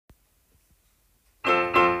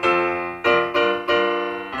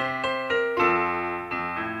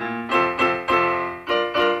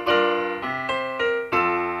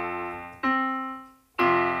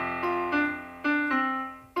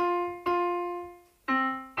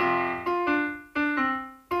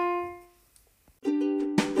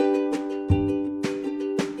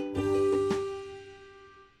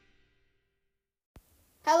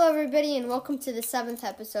everybody, and welcome to the 7th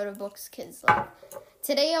episode of Books Kids Love.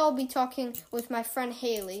 Today I'll be talking with my friend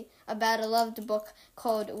Hailey about a loved book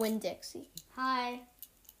called Winn Dixie. Hi.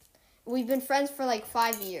 We've been friends for like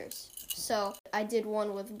 5 years. So I did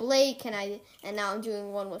one with Blake, and now I'm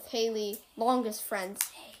doing one with Hailey. Longest friends.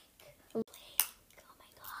 Blake. Oh my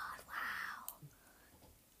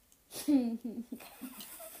God!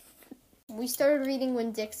 Wow. We started reading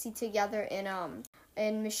Winn Dixie together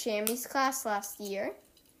in Miss Shammy's class last year,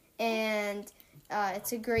 and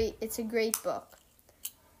it's a great book.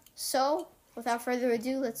 So, without further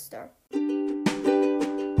ado, let's start.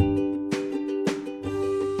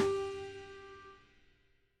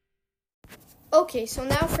 Okay, so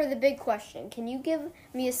now for the big question. Can you give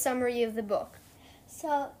me a summary of the book?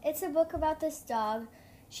 So, it's a book about this dog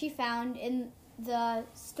she found in the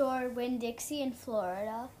store Winn Dixie in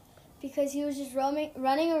Florida because he was just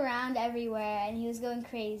running around everywhere and he was going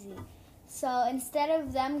crazy. So, instead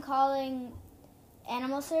of them calling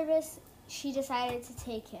animal service, she decided to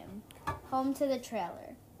take him home to the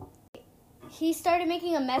trailer. He started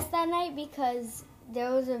making a mess that night because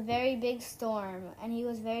there was a very big storm, and he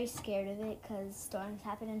was very scared of it because storms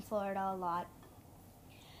happen in Florida a lot.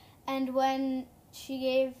 And when she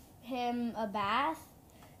gave him a bath,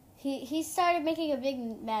 he started making a big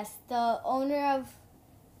mess. The owner of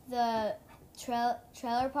the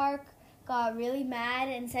trailer park got really mad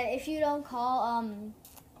and said, "If you don't call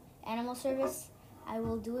animal service, I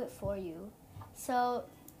will do it for you." So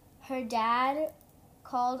her dad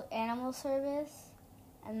called animal service,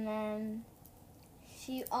 and then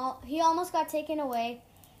he almost got taken away,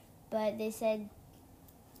 but they said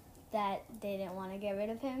that they didn't want to get rid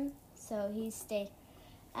of him, so he stayed.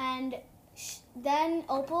 And then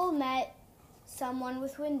Opal met someone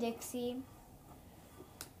with Winn Dixie,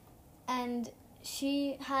 and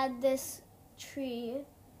she had this tree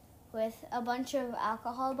with a bunch of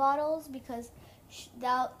alcohol bottles because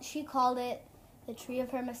she called it the tree of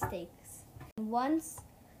her mistakes. Once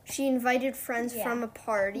she invited friends from a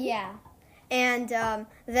party. Yeah. And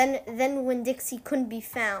then Winn Dixie couldn't be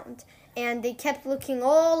found. And they kept looking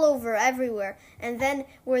all over, everywhere. And then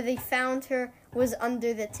where they found her was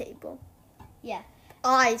under the table. Yeah.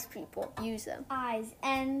 Eyes, people. Use them. Eyes.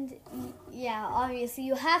 And, yeah, obviously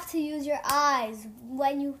you have to use your eyes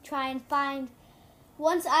when you try and find.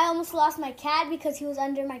 Once I almost lost my cat because he was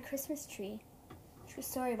under my Christmas tree. True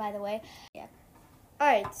story, by the way. Yeah.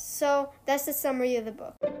 Alright, so that's the summary of the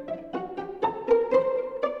book.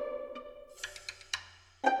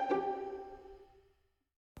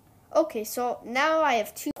 Okay, so now I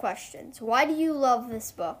have 2 questions. Why do you love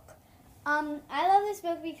this book? I love this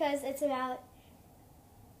book because it's about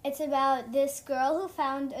this girl who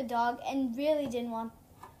found a dog and really didn't want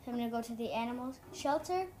him to go to the animal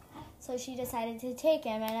shelter, so she decided to take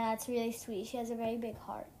him, and that's really sweet. She has a very big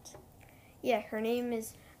heart. Yeah, her name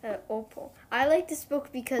is Opal. I like this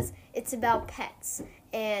book because it's about pets,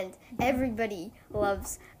 and everybody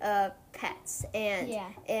loves pets, and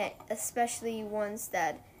especially ones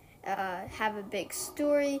that have a big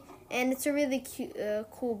story, and it's a really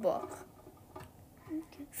cool book.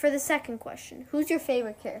 Okay. For the second question, who's your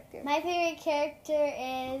favorite character? My favorite character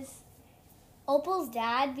is Opal's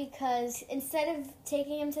dad because instead of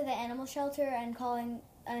taking him to the animal shelter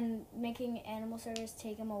and making animal service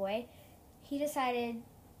take him away, he decided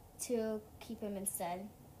to keep him instead.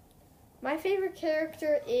 My favorite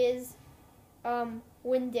character is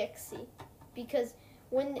Winn Dixie because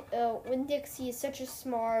Winn Dixie is such a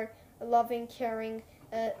smart, loving, caring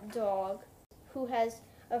dog who has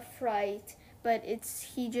a fright, but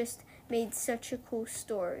he just made such a cool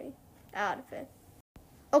story out of it.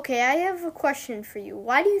 Okay, I have a question for you.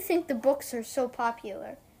 Why do you think the books are so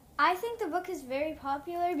popular? I think the book is very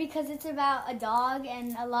popular because it's about a dog,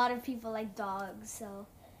 and a lot of people like dogs.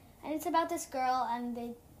 And it's about this girl, and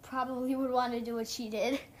they probably would want to do what she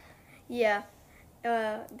did. Yeah.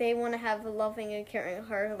 They want to have a loving and caring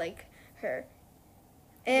heart like her.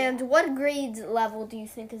 And what grade level do you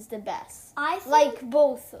think is the best? I think like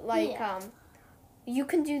both. You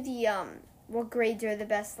can do the what grades are the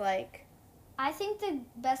best like? I think the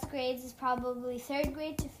best grades is probably 3rd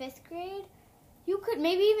grade to 5th grade. You could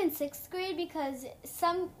maybe even 6th grade because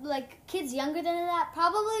some kids younger than that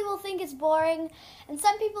probably will think it's boring, and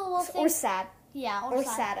some people will think or sad. Yeah, or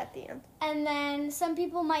sad at the end. And then some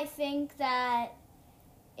people might think that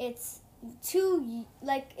it's too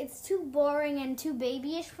boring and too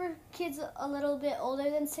babyish for kids a little bit older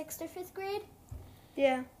than 6th or 5th grade.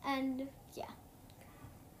 Yeah. And yeah.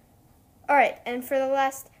 All right, and for the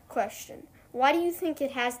last question, why do you think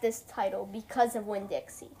it has this title? Because of Winn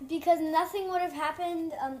Dixie. Because nothing would have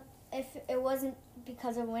happened if it wasn't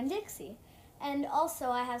because of Winn Dixie. And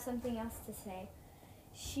also, I have something else to say.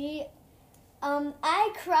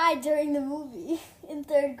 I cried during the movie in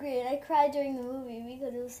 3rd grade. I cried during the movie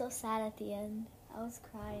because it was so sad at the end. I was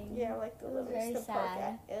crying. Yeah, like the Livingston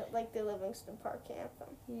Park, like the Livingston Park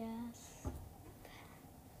anthem. Yes.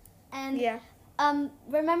 And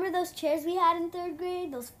remember those chairs we had in 3rd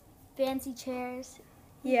grade? Those fancy chairs.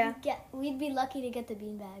 Yeah. We'd be lucky to get the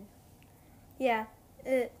beanbag. Yeah.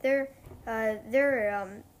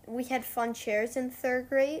 We had fun chairs in 3rd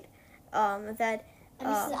grade. And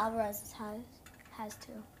Mrs. Alvarez has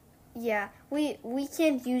too. Yeah, we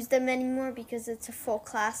can't use them anymore because it's a full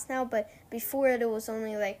class now, but before it was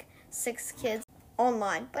only like 6 kids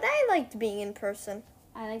online. But I liked being in person.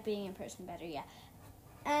 I like being in person better, yeah.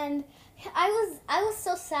 And I was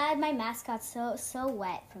so sad. My mask got so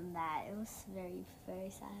wet from that. It was very, very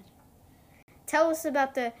sad. Tell us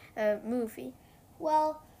about the movie.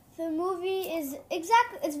 Well, the movie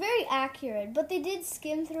it's very accurate, but they did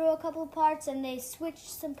skim through a couple parts and they switched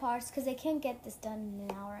some parts because they can't get this done in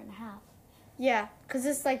an hour and a half. Yeah, because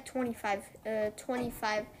it's like 25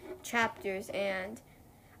 chapters, and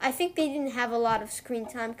I think they didn't have a lot of screen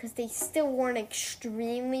time because they still weren't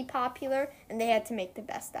extremely popular, and they had to make the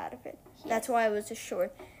best out of it. Yes. That's why it was a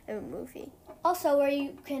short movie. Also, where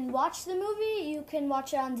you can watch the movie, you can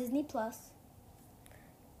watch it on Disney+.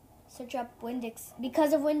 Search up Winn Dixie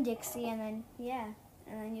because of Winn Dixie, and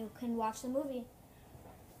then you can watch the movie.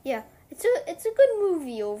 Yeah, it's a good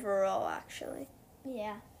movie overall, actually.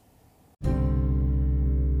 Yeah.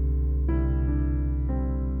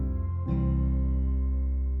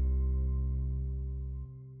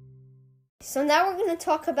 So now we're going to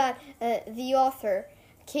talk about the author,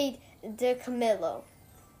 Kate DeCamillo.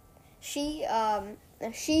 She's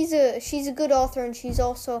a good author, and she's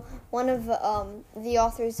also one of the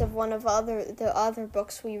authors of one of the other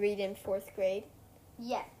books we read in 4th grade.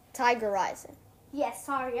 Yeah. Tiger Rising. Yes,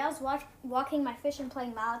 sorry, I was walking my fish and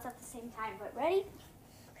playing mallets at the same time, but ready?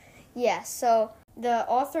 Yeah, so the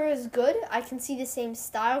author is good. I can see the same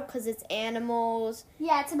style because it's animals.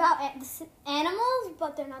 Yeah, it's about animals,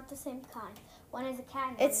 but they're not the same kind. One is a cat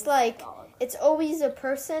and one is a dog. It's always a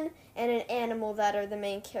person and an animal that are the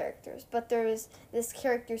main characters. But there's this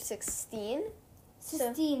character 16.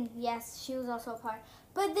 Yes, she was also a part.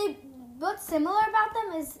 But what's similar about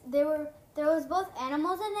them is there was both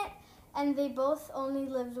animals in it, and they both only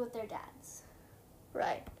lived with their dads.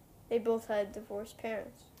 Right. They both had divorced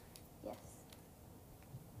parents. Yes.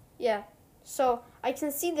 Yeah. So I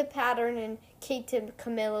can see the pattern in Kate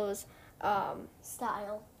DeCamillo's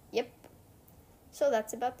style. Yep. So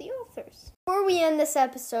that's about the authors. Before we end this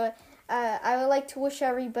episode, I would like to wish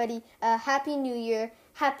everybody a Happy New Year,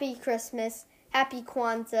 Happy Christmas, Happy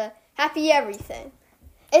Kwanzaa, Happy everything.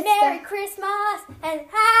 Merry Christmas and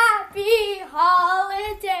Happy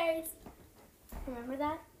Holidays. Remember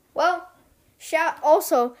that? Well, shout out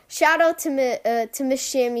to Miss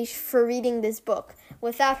Shammy for reading this book.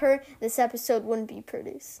 Without her, this episode wouldn't be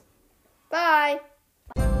produced. Bye.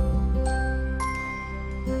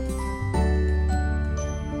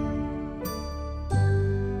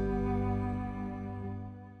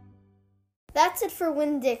 That's it for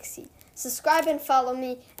Winn Dixie. Subscribe and follow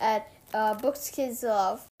me at Books Kids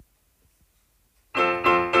Love.